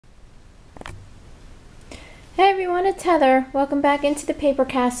everyone, it's Heather. Welcome back into the Paper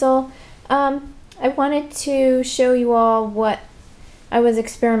Castle. I wanted to show you all what I was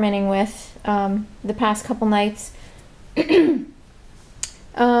experimenting with the past couple nights. A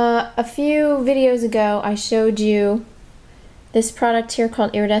few videos ago I showed you this product here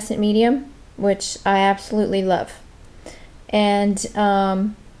called Iridescent Medium, which I absolutely love. And so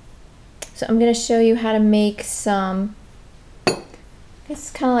I'm going to show you how to make some, I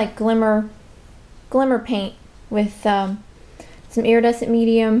guess kind of like glimmer paint with some Iridescent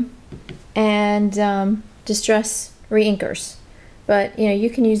Medium and Distress Reinkers. But you know, you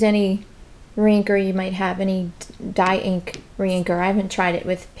can use any reinker you might have, any dye ink reinker. I haven't tried it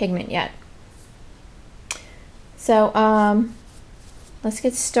with pigment yet. So let's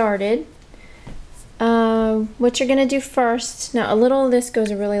get started. What you're gonna do first, now a little of this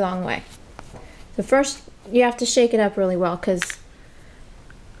goes a really long way. So first you have to shake it up really well, because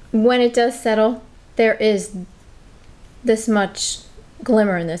when it does settle, there is this much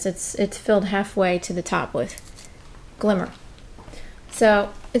glimmer in this. It's filled halfway to the top with glimmer.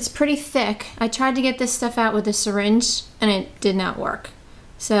 So it's pretty thick. I tried to get this stuff out with a syringe and it did not work.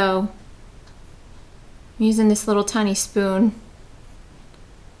 So I'm using this little tiny spoon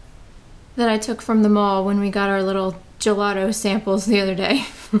that I took from the mall when we got our little gelato samples the other day.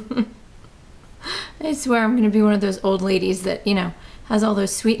 I swear I'm going to be one of those old ladies that, you know, has all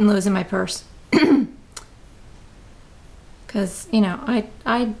those sweet and lows in my purse. Because, you know,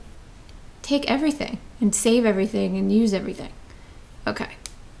 I take everything and save everything and use everything. Okay.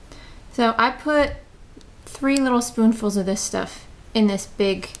 So I put 3 little spoonfuls of this stuff in this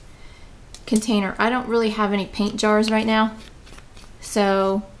big container. I don't really have any paint jars right now.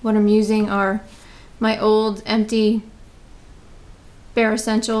 So what I'm using are my old empty Bare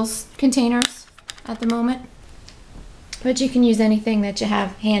Essentials containers at the moment. But you can use anything that you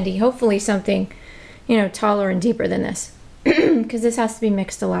have handy. Hopefully something, you know, taller and deeper than this, because this has to be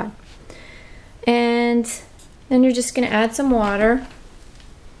mixed a lot. And then you're just going to add some water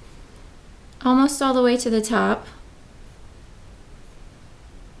almost all the way to the top.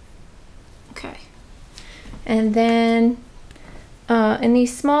 Okay. And then in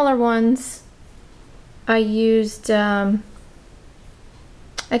these smaller ones, I used I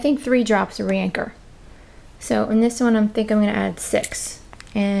think 3 drops of reinker. So in this one, I think I'm going to add 6.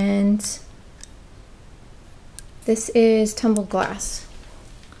 And this is tumbled glass.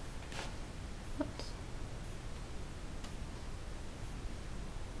 Oops.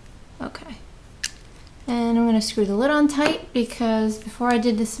 Okay. And I'm going to screw the lid on tight, because before I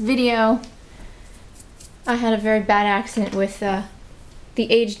did this video, I had a very bad accident with the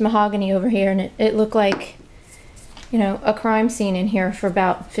aged mahogany over here, and it looked like, you know, a crime scene in here for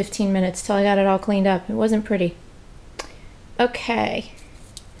about 15 minutes till I got it all cleaned up. It wasn't pretty. Okay.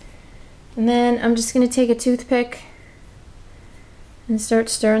 And then I'm just going to take a toothpick and start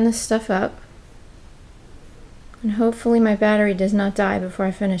stirring this stuff up. And hopefully my battery does not die before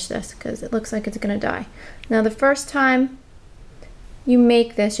I finish this, because it looks like it's going to die. Now the first time you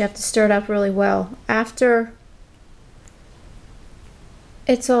make this, you have to stir it up really well. After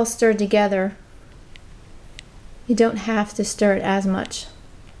it's all stirred together, you don't have to stir it as much.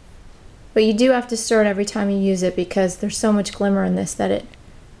 But you do have to stir it every time you use it, because there's so much glimmer in this that it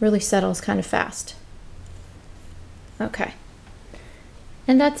really settles kind of fast. Okay.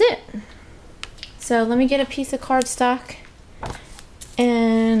 And that's it. So let me get a piece of cardstock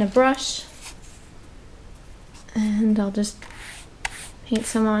and a brush, and I'll just paint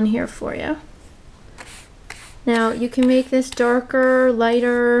some on here for you. Now you can make this darker,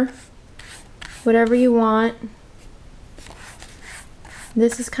 lighter, whatever you want.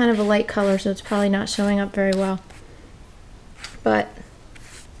 This is kind of a light color, so it's probably not showing up very well. But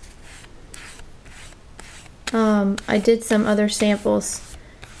I did some other samples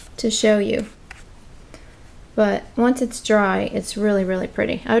to show you. But once it's dry, it's really, really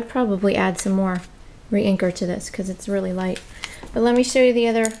pretty. I would probably add some more reinker to this, because it's really light. But let me show you the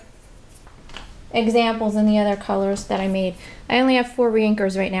other examples and the other colors that I made. I only have 4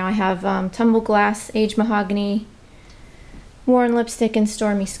 reinkers right now. I have tumbled glass, aged mahogany, worn lipstick, and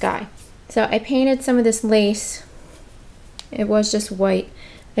stormy sky. So I painted some of this lace. It was just white.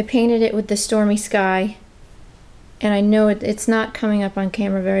 I painted it with the stormy sky, and I know it's not coming up on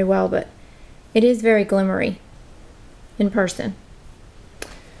camera very well, but it is very glimmery in person.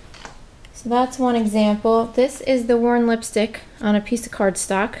 So that's one example. This is the worn lipstick on a piece of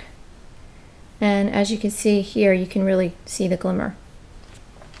cardstock, and as you can see here, you can really see the glimmer.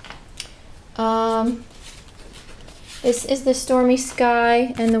 This is the stormy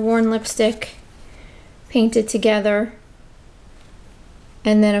sky and the worn lipstick painted together.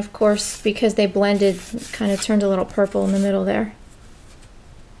 And then of course, because they blended, it kind of turned a little purple in the middle there.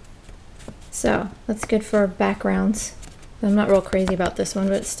 So that's good for backgrounds. I'm not real crazy about this one,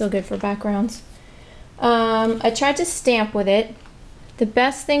 but it's still good for backgrounds. I tried to stamp with it. The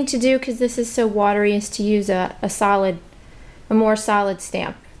best thing to do, because this is so watery, is to use a more solid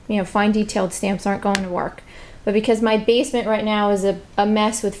stamp. You know, fine detailed stamps aren't going to work. But because my basement right now is a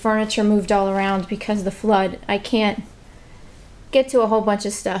mess with furniture moved all around because of the flood, I can't get to a whole bunch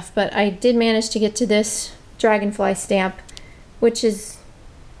of stuff. But I did manage to get to this dragonfly stamp, which is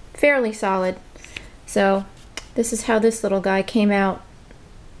fairly solid. So this is how this little guy came out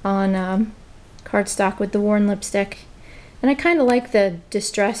on cardstock with the worn lipstick. And I kind of like the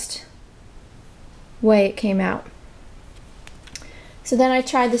distressed way it came out. So then I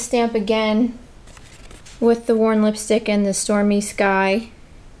tried the stamp again with the worn lipstick and the stormy sky,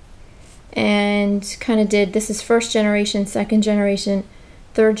 and kind of did, this is first generation, second generation,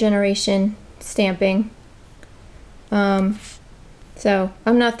 third generation stamping. So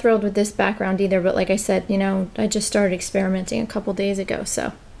I'm not thrilled with this background either, but like I said, you know, I just started experimenting a couple days ago,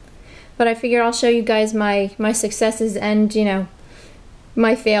 so. But I figured I'll show you guys my successes and, you know,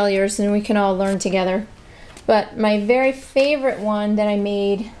 my failures, and we can all learn together. But my very favorite one that I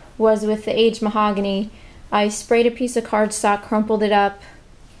made was with the aged mahogany. I sprayed a piece of cardstock, crumpled it up,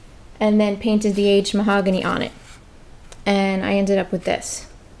 and then painted the aged mahogany on it. And I ended up with this.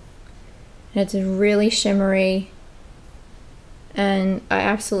 And it's really shimmery, and I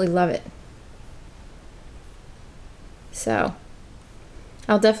absolutely love it. So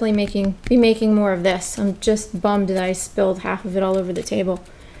I'll definitely be making more of this. I'm just bummed that I spilled half of it all over the table.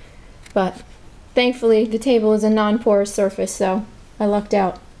 But thankfully the table is a non-porous surface, so I lucked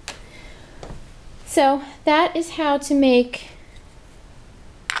out. So that is how to make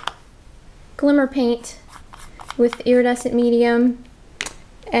glimmer paint with Iridescent Medium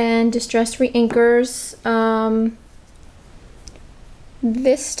and Distress Reinkers.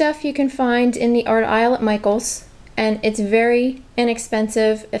 This stuff you can find in the art aisle at Michael's, and it's very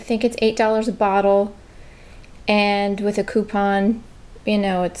inexpensive. I think it's $8 a bottle, and with a coupon, you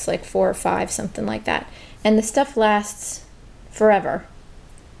know, it's like $4 or $5, something like that. And the stuff lasts forever.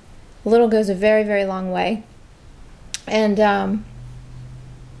 A little goes a very, very long way. And,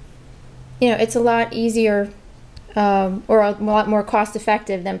 you know, it's a lot easier or a lot more cost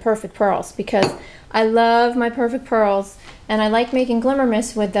effective than Perfect Pearls, because I love my Perfect Pearls and I like making glimmer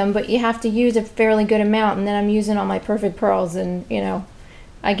mist with them, but you have to use a fairly good amount, and then I'm using all my Perfect Pearls and, you know,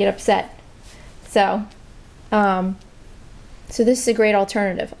 I get upset. So, so this is a great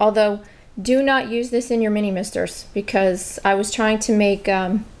alternative. Although, do not use this in your mini misters, because I was trying to make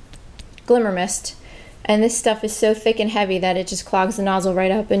glimmer mist, and this stuff is so thick and heavy that it just clogs the nozzle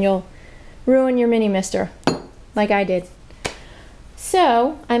right up, and you'll ruin your mini mister like I did.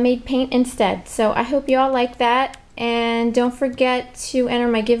 So I made paint instead. So I hope you all like that, and don't forget to enter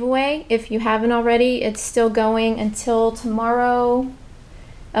my giveaway if you haven't already. It's still going until tomorrow,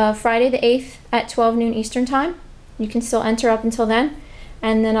 Friday the 8th at 12 noon Eastern time. You can still enter up until then,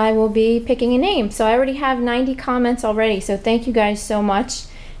 and then I will be picking a name. So I already have 90 comments already, so thank you guys so much,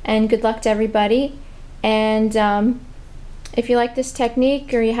 and good luck to everybody. And if you like this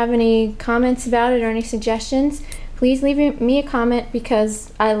technique, or you have any comments about it or any suggestions, please leave me a comment,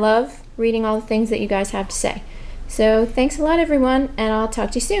 because I love reading all the things that you guys have to say. So thanks a lot, everyone, and I'll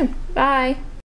talk to you soon. Bye.